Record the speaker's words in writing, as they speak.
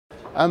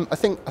I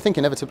think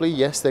inevitably,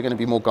 yes, there are going to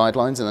be more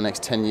guidelines in the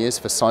next 10 years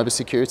for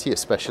cybersecurity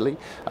especially.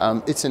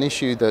 It's an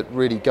issue that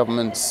really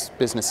governments,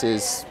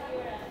 businesses,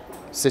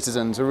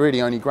 citizens are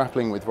really only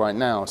grappling with right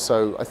now.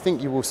 So I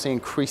think you will see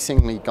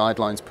increasingly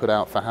guidelines put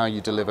out for how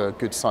you deliver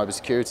good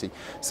cybersecurity.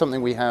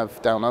 Something we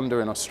have down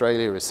under in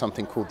Australia is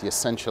something called the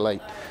Essential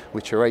 8,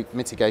 which are 8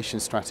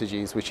 mitigation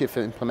strategies which, if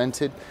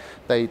implemented,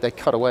 they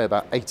cut away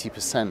about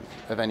 80%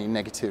 of any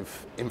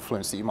negative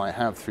influence that you might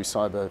have through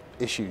cyber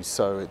issues.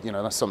 So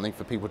that's something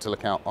for people to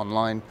look out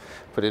online,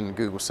 put it in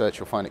Google search,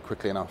 you'll find it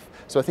quickly enough.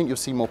 So I think you'll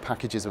see more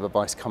packages of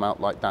advice come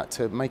out like that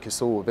to make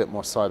us all a bit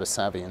more cyber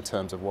savvy in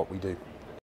terms of what we do.